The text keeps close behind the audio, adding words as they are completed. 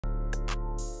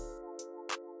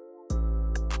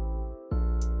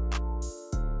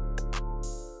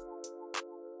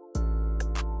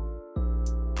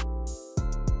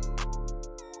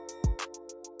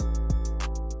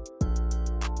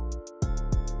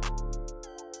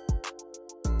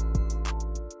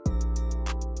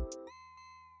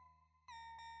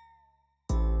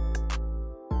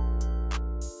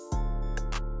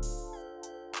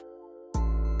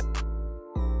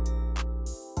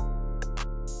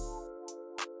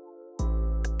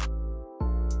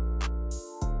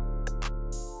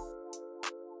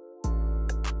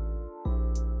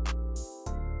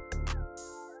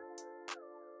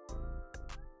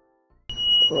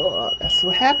Oh, that's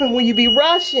what happened when you be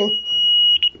rushing.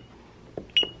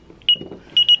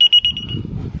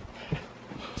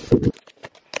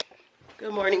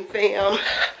 Good morning, fam.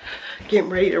 Getting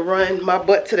ready to run my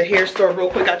butt to the hair store real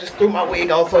quick. I just threw my wig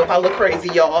on, so if I look crazy,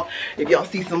 y'all, if y'all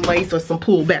see some lace or some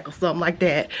pullback or something like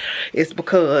that, it's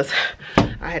because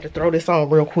I had to throw this on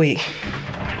real quick.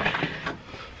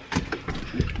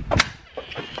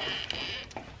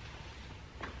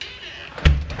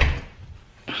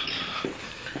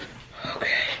 Okay,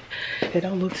 it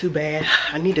don't look too bad.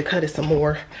 I need to cut it some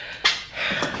more,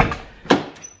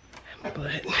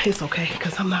 but it's okay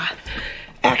because I'm not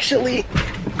actually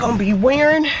gonna be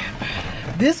wearing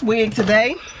this wig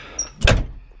today.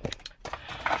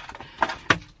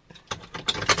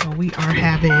 So we are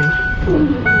having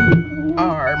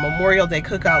our Memorial Day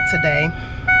cookout today,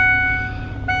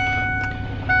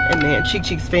 and then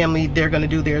Cheek's family, they're gonna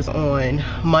do theirs on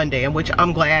Monday, and which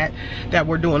I'm glad that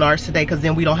we're doing ours today, because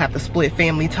then we don't have to split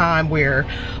family time where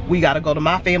we got to go to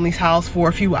my family's house for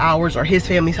a few hours or his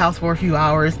family's house for a few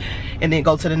hours and then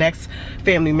go to the next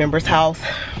family member's house,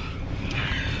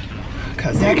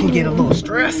 because that can get a little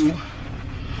stressful,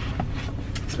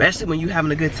 especially when you're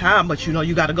having a good time, but you know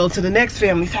you got to go to the next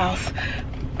family's house.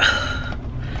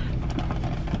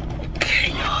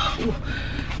 Okay, y'all.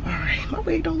 All right, my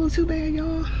wig don't look too bad,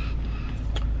 y'all.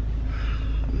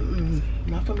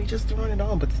 Not for me just throwing it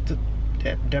on, but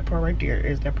that part right there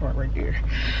is that part right there.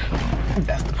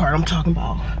 That's the part I'm talking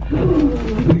about.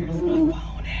 Where's my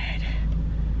phone at?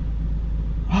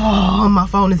 Oh, my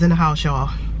phone is in the house, y'all.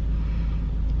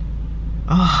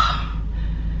 Oh,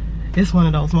 it's one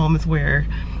of those moments where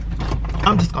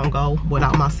I'm just gonna go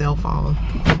without my cell phone.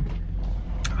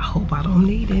 I hope I don't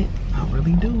need it. I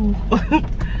really do.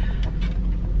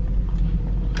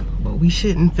 But we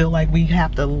shouldn't feel like we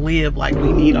have to live like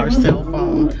we need our cell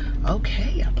phone.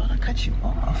 Okay, I thought I cut you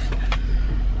off.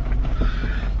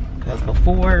 Because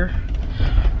before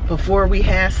we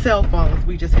had cell phones,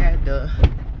 we just had to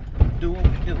do what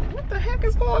we do. What the heck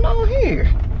is going on here?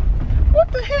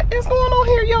 What the heck is going on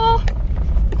here, y'all?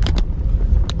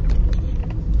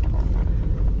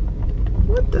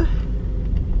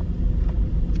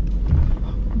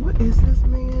 What is this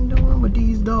man doing with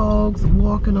these dogs,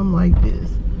 walking them like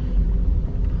this?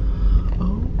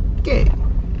 Okay.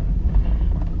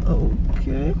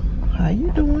 Okay. How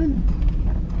you doing?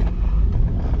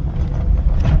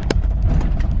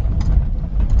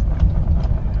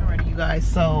 Alrighty, you guys.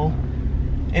 So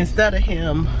instead of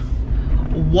him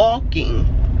walking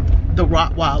the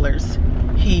Rottweilers,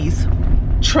 he's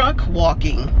truck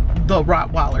walking the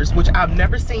Rottweilers, which I've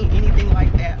never seen anything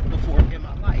like that before in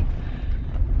my life.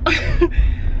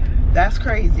 That's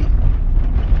crazy.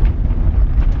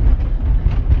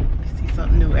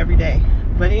 Something new every day.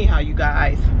 But anyhow, you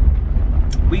guys,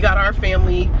 we got our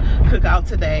family cookout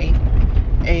today,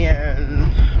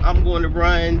 and I'm going to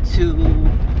run to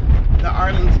the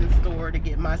Arlington store to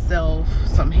get myself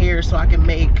some hair so I can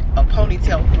make a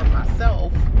ponytail for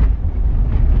myself.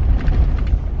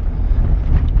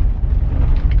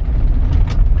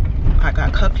 I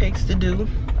got cupcakes to do,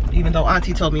 even though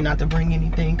Auntie told me not to bring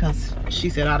anything because she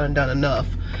said I done enough.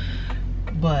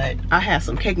 But I had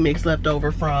some cake mix left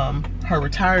over from her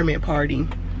retirement party,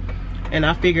 and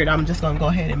I figured I'm just gonna go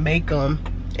ahead and make them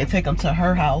and take them to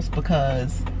her house,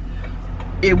 because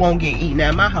it won't get eaten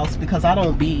at my house, because I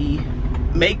don't be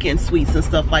making sweets and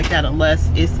stuff like that unless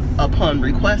it's upon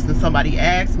request and somebody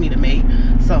asks me to make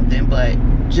something. But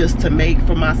just to make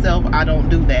for myself, I don't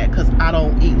do that, because I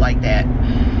don't eat like that,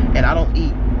 and I don't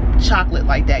eat chocolate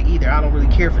like that either. I don't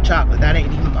really care for chocolate. That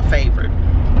ain't even my favorite.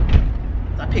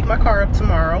 I pick my car up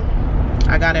tomorrow.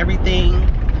 I got everything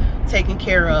taken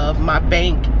care of. My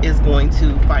bank is going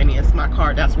to finance my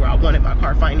car. That's where I wanted my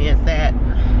car financed at,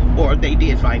 or they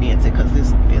did finance it, because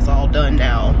it's all done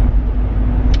now.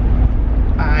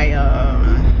 I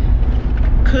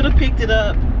could have picked it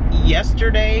up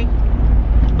yesterday,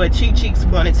 but Cheeks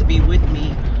wanted to be with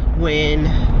me when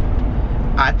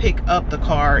I pick up the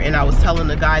car, and I was telling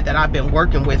the guy that I've been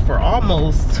working with for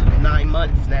almost 9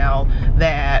 months now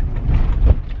that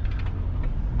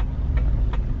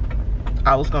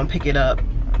I was gonna pick it up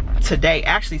today.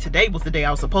 Actually, today was the day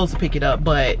I was supposed to pick it up,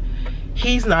 but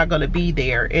he's not gonna be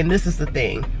there. And this is the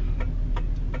thing,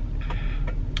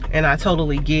 and I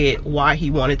totally get why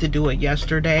he wanted to do it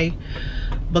yesterday,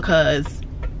 because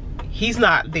he's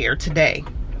not there today.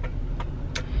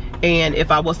 And if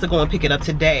I was to go and pick it up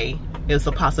today, it's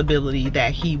a possibility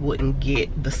that he wouldn't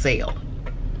get the sale.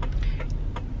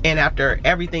 And after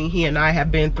everything he and I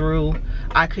have been through,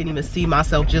 I couldn't even see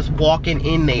myself just walking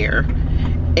in there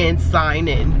and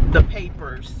signing the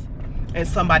papers and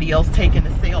somebody else taking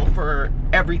the sale for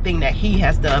everything that he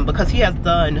has done, because he has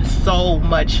done so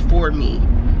much for me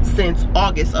since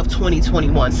August of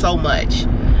 2021, so much.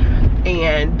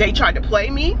 And they tried to play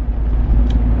me,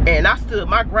 and I stood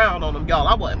my ground on them, y'all.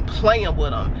 I wasn't playing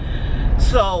with them.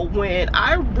 So when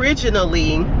I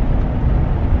originally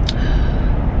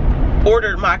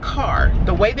ordered my car,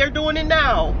 the way they're doing it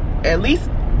now, at least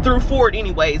through Ford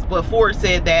anyways, but Ford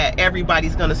said that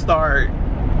everybody's gonna start,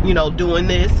 you know, doing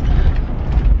this.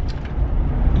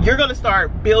 You're gonna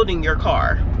start building your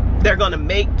car. They're gonna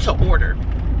make to order.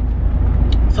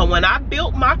 So when I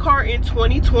built my car in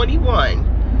 2021,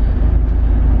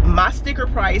 my sticker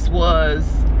price was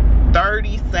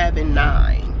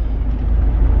 $37.9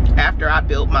 after I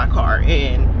built my car.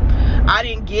 And I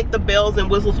didn't get the bells and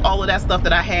whistles, all of that stuff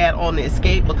that I had on the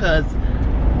Escape, because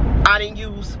I didn't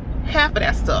use half of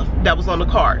that stuff that was on the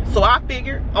car. So I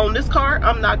figured on this car,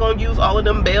 I'm not gonna use all of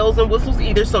them bells and whistles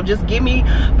either. So just give me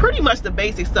pretty much the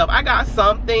basic stuff. I got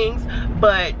some things,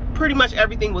 but pretty much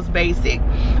everything was basic.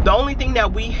 The only thing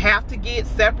that we have to get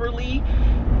separately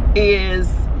is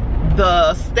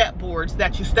the step boards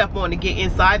that you step on to get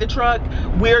inside the truck.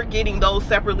 We're getting those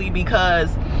separately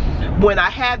because when I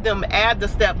had them add the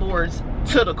step boards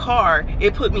to the car,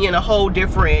 it put me in a whole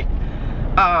different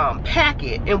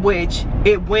packet, in which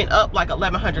it went up like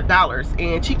 $1,100.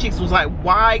 And Cheek Cheeks was like,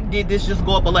 why did this just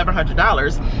go up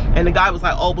 $1,100? And the guy was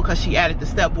like, oh, because she added the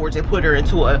step boards and put her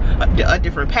into a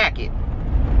different packet.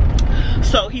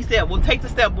 So he said, well, take the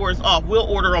step boards off, we'll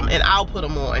order them and I'll put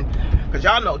them on. Because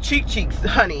y'all know Cheek Cheeks,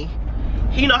 honey,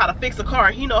 he know how to fix a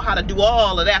car, he know how to do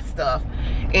all of that stuff,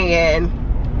 and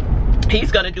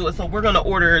he's gonna do it. So we're gonna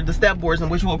order the step boards, in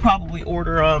which we'll probably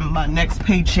order my next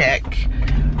paycheck,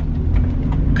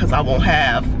 because I won't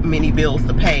have many bills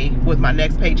to pay with my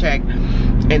next paycheck,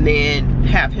 and then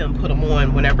have him put them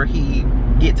on whenever he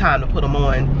get time to put them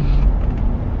on.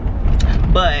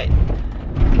 But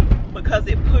because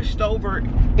it pushed over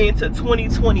into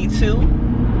 2022,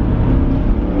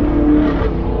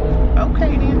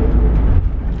 okay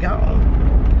then,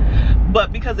 gone.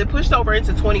 But because it pushed over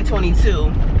into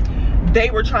 2022,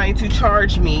 they were trying to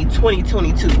charge me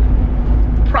 2022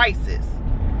 prices.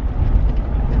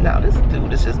 Now this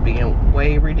dude is just being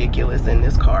way ridiculous in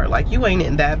this car. Like, you ain't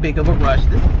in that big of a rush.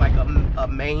 This is like a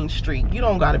main street. You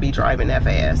don't gotta be driving that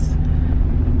fast.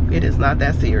 It is not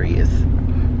that serious.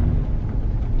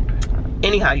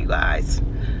 Anyhow, you guys,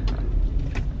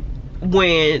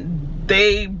 when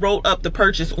they wrote up the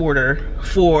purchase order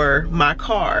for my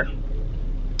car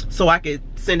so I could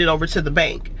send it over to the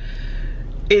bank,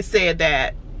 it said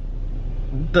that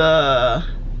the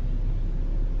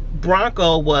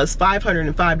Bronco was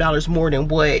 $505 more than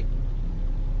what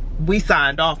we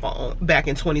signed off on back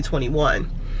in 2021.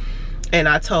 And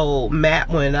I told Matt,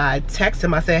 when I texted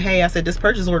him, I said, hey, I said, this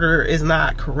purchase order is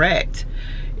not correct.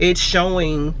 It's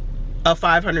showing a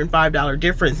 $505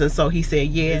 difference. And so he said,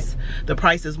 yes, the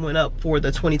prices went up for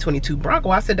the 2022 Bronco.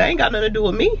 I said, that ain't got nothing to do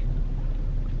with me.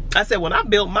 I said, when I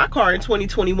built my car in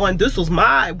 2021, this was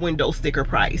my window sticker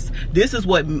price. This is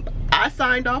what I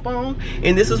signed off on,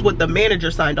 and this is what the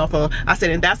manager signed off on. I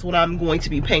said, and that's what I'm going to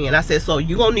be paying. I said, so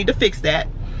you're gonna need to fix that.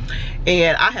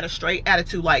 And I had a straight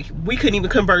attitude, like we couldn't even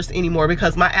converse anymore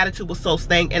because my attitude was so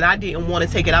stank, and I didn't want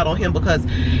to take it out on him because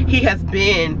he has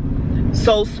been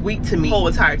so sweet to me the whole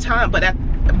entire time. But at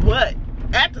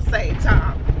the same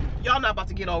time, y'all not about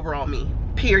to get over on me,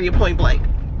 period, point blank.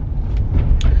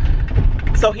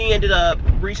 So he ended up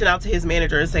reaching out to his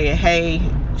manager and saying, hey,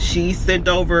 she sent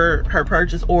over her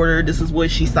purchase order. This is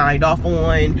what she signed off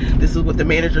on. This is what the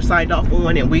manager signed off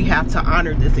on, and we have to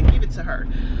honor this and give it to her.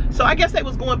 So I guess they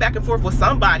was going back and forth with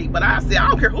somebody, but I said, I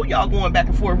don't care who y'all going back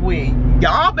and forth with.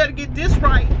 Y'all better get this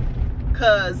right,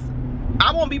 because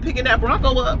I won't be picking that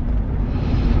Bronco up.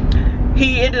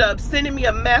 He ended up sending me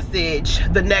a message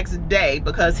the next day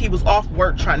because he was off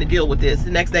work trying to deal with this.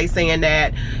 The next day saying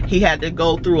that he had to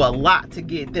go through a lot to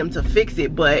get them to fix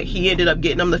it, but he ended up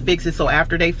getting them to fix it. So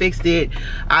after they fixed it,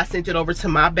 I sent it over to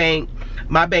my bank.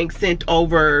 My bank sent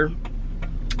over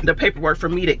the paperwork for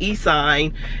me to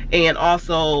e-sign, and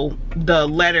also the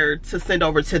letter to send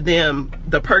over to them,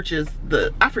 the purchase,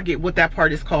 I forget what that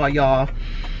part is called, y'all,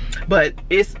 but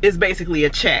it's basically a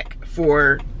check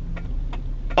for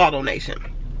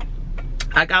AutoNation.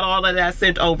 I got all of that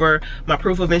sent over, my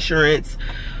proof of insurance.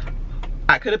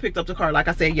 I could have picked up the car like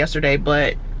I said yesterday,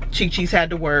 but Cheek Cheeks had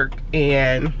to work,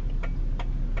 and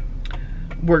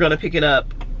we're gonna pick it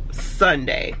up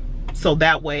Sunday, so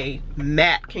that way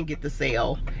Matt can get the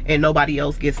sale and nobody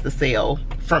else gets the sale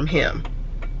from him.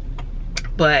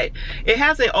 But it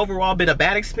hasn't overall been a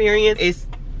bad experience. It's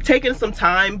taking some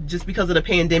time just because of the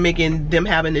pandemic and them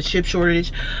having the chip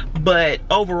shortage. But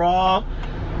overall,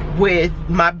 with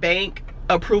my bank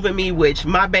approving me, which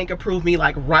my bank approved me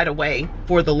like right away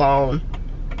for the loan.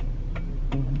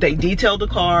 They detailed the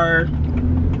car.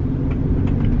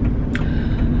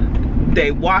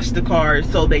 They washed the car.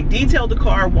 So they detailed the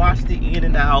car, washed it in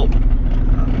and out. I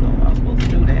don't know if I was supposed to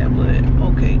do that, but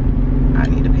okay. I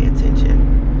need to pay attention.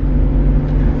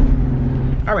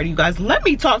 Alright, you guys, let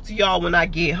me talk to y'all when I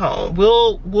get home.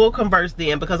 We'll converse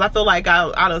then, because I feel like I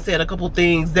done said a couple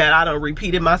things that I done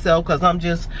repeated myself, because I'm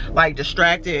just like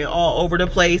distracted and all over the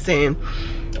place, and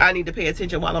I need to pay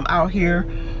attention while I'm out here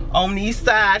on these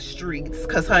side streets.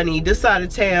 Because honey, this side of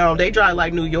town, they drive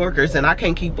like New Yorkers and I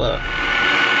can't keep up.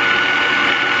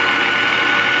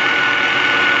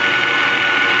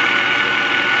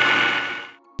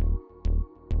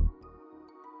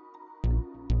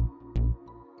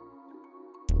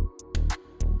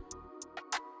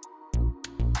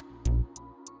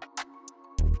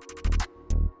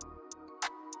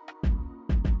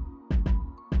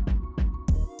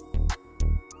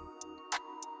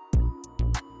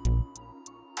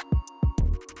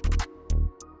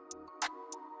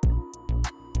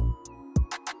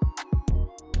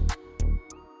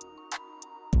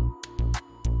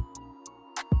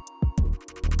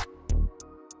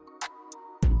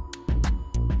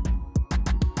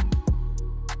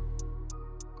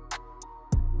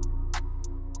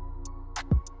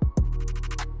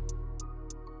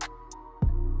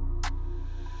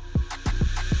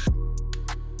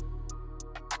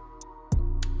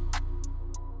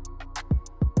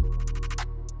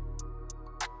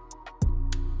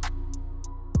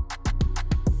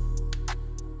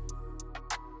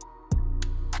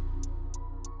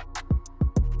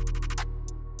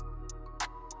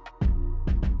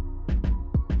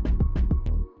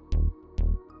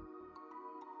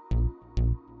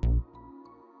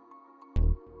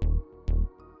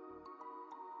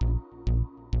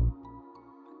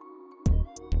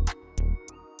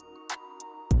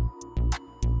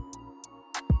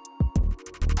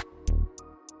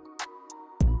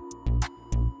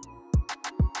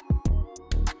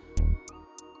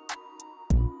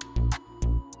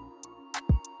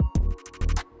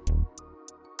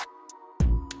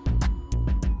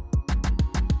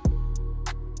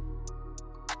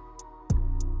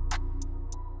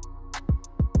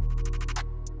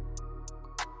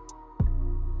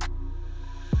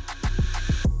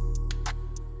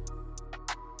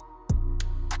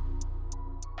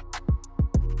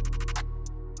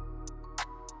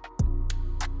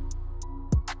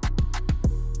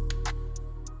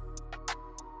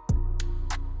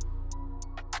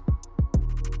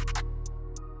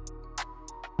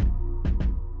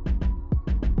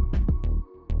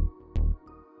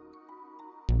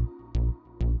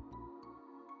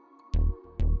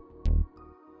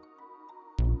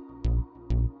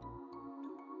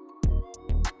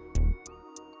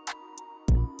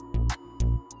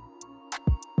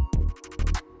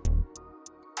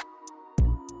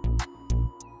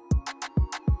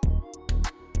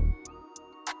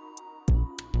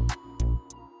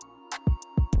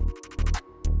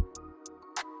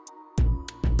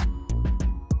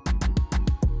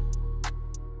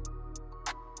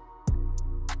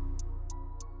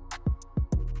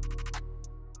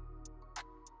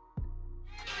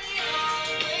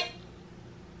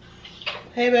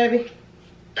 Hey, baby.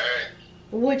 Hey.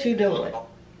 What you doing?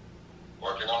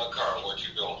 Working on the car. What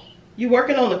you doing? You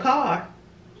working on the car?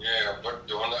 Yeah, but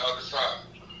doing the other side.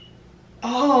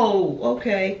 Oh,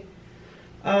 okay.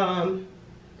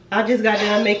 I just got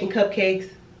done making cupcakes.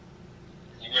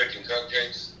 You making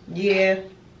cupcakes? Yeah.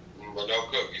 But no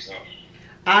cookies, huh?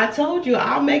 I told you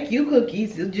I'll make you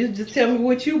cookies. Just tell me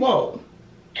what you want.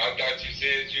 I thought you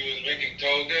said you was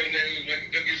told them that you was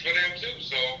making cookies for them too,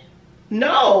 so.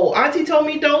 No, Auntie told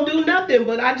me don't do nothing,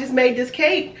 but I just made this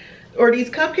cake or these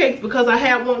cupcakes because I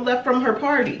had one left from her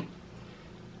party.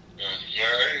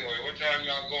 Anyway, what time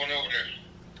y'all going over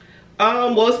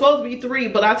there? Well, it's supposed to be 3,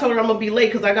 but I told her I'm gonna be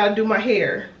late because I gotta do my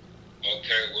hair. Okay,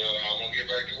 well, I'm gonna get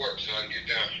back to work so I can get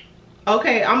down.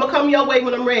 Okay, I'm gonna come your way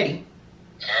when I'm ready.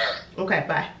 Alright. Okay,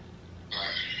 bye.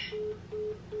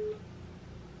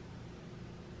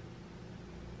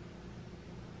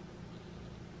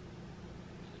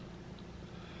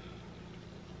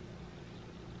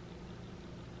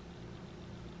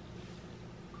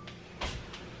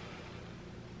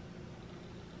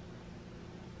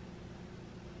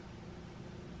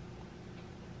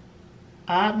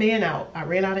 Odd man out. I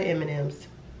ran out of M&Ms.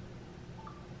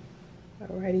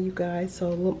 Alrighty, you guys. So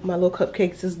look, my little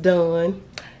cupcakes is done,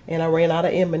 and I ran out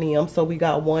of M&Ms. So we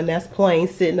got one that's plain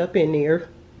sitting up in there.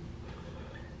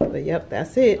 But yep,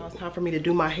 that's it. It's time for me to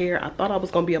do my hair. I thought I was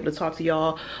gonna be able to talk to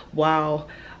y'all while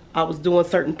I was doing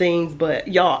certain things, but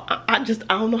y'all, I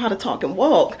don't know how to talk and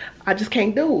walk. I just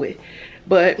can't do it.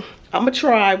 But I'm gonna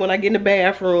try when I get in the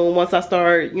bathroom once I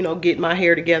start, you know, getting my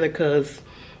hair together, cause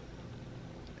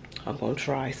I'm gonna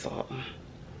try something.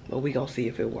 But we gonna see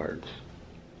if it works.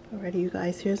 Alrighty, you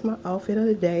guys, here's my outfit of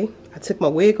the day. I took my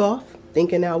wig off,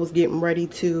 thinking I was getting ready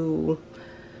to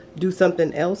do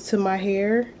something else to my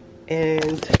hair,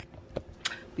 and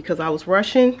because I was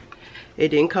rushing, it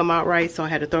didn't come out right, so I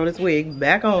had to throw this wig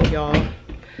back on, y'all.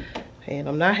 And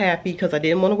I'm not happy because I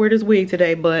didn't want to wear this wig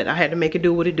today, but I had to make it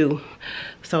do what it do.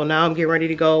 So now I'm getting ready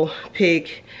to go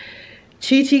pick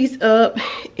Chi-Chi's up,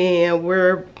 and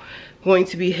we're going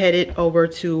to be headed over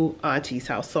to Auntie's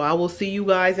house. So I will see you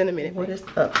guys in a minute. What is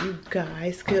up, you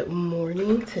guys? Good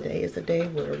morning. Today is the day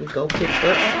where we go pick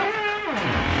up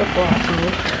the Bronco.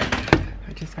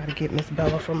 I just got to get Miss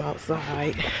Bella from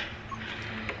outside.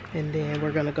 And then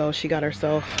we're going to go. She got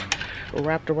herself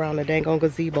wrapped around the dang on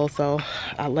gazebo, so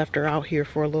I left her out here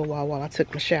for a little while I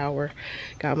took my shower,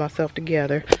 got myself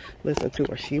together. Listen to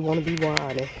her. She want to be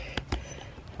whining.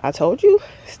 I told you,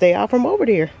 stay out from over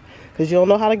there, because you don't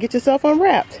know how to get yourself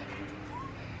unwrapped.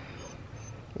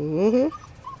 Yeah,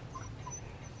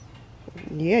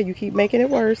 you keep making it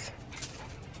worse.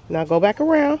 Now go back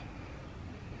around.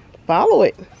 Follow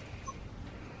it.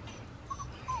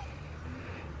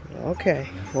 Okay,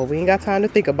 well, we ain't got time to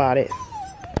think about it.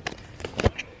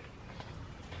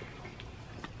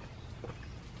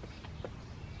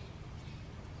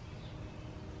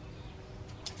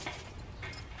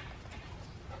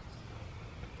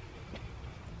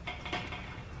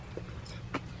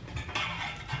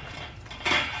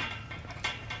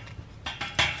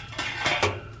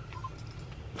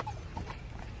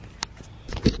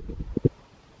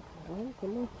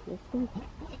 Come on, let's go.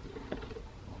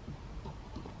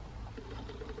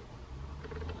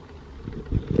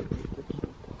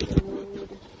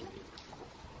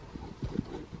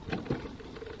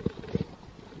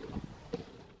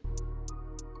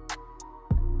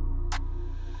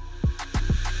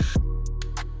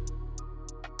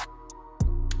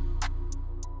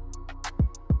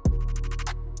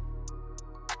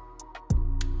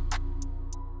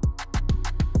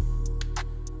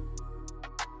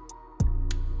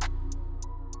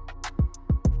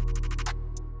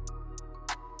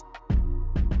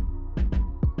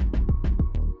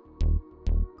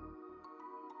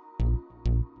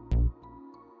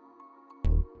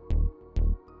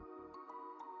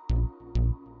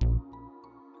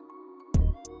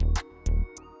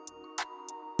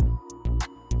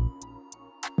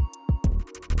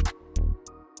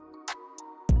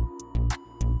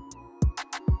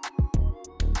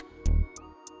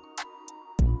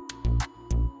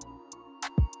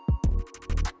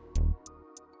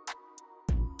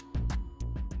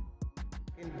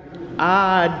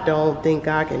 I don't think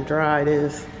I can try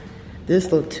this.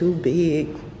 This look too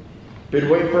big. Been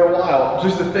waiting for a while.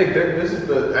 Just to think, this is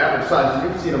the average size.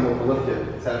 You've seen them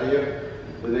overlifted, haven't you?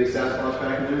 The big Sasquatch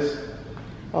packages.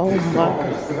 Oh my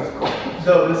God.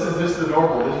 So this is just the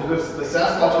normal. The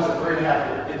Sasquatch is a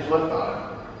 3.5 inch lift on it.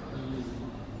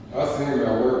 I've seen it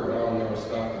at work, but I don't never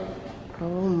stop it.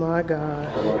 Oh my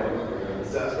God. The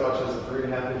Sasquatch is a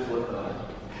 3.5 inch lift on it.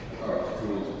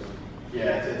 2 inches.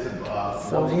 Yeah, it's a.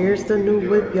 So here's the new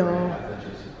whip, y'all.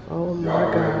 Oh my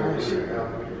gosh.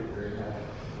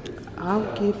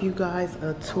 I'll give you guys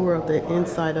a tour of the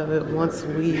inside of it once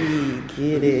we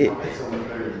get it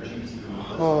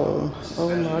home.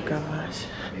 Oh my gosh.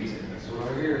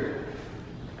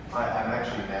 I'm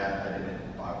actually mad I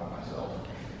didn't buy one myself.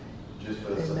 Just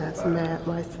for the And that's Matt,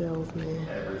 my salesman.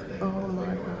 Oh my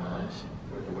gosh.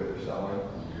 With the way they're selling,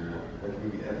 we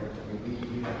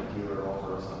have a dealer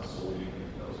offer us on sold unit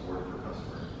that was worth for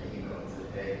customers. And he goes,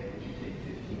 hey, would you take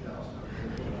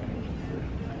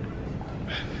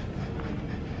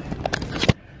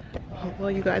 15,000?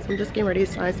 Well, you guys, I'm just getting ready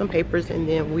to sign some papers and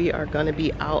then we are gonna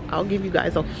be out. I'll give you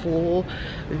guys a full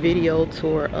video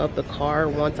tour of the car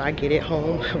once I get it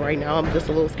home. Right now, I'm just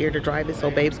a little scared to drive it,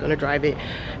 so Babe's gonna drive it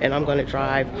and I'm gonna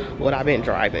drive what I've been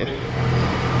driving.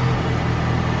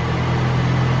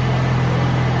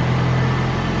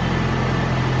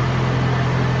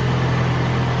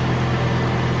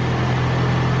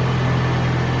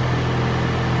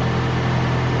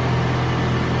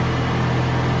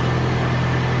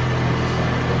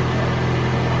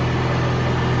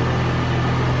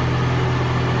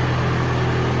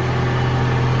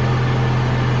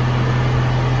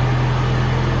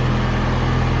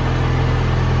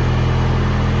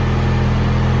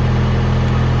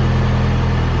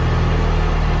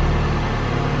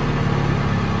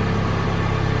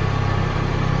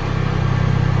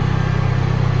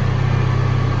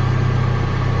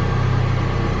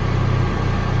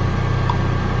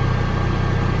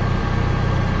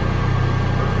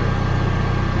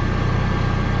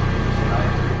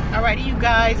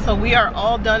 guys, so we are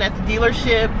all done at the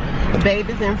dealership. Babe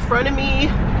is in front of me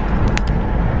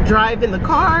driving the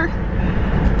car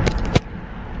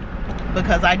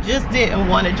because I just didn't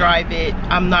want to drive it.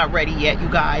 I'm not ready yet, you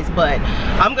guys, but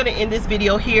I'm gonna end this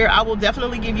video here. I will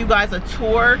definitely give you guys a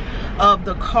tour of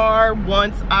the car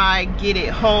once I get it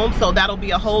home, so that'll be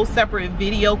a whole separate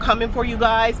video coming for you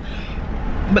guys.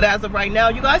 But as of right now,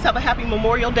 you guys have a happy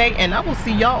Memorial Day, and I will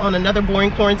see y'all on another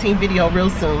boring quarantine video real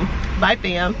soon. Bye,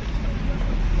 fam.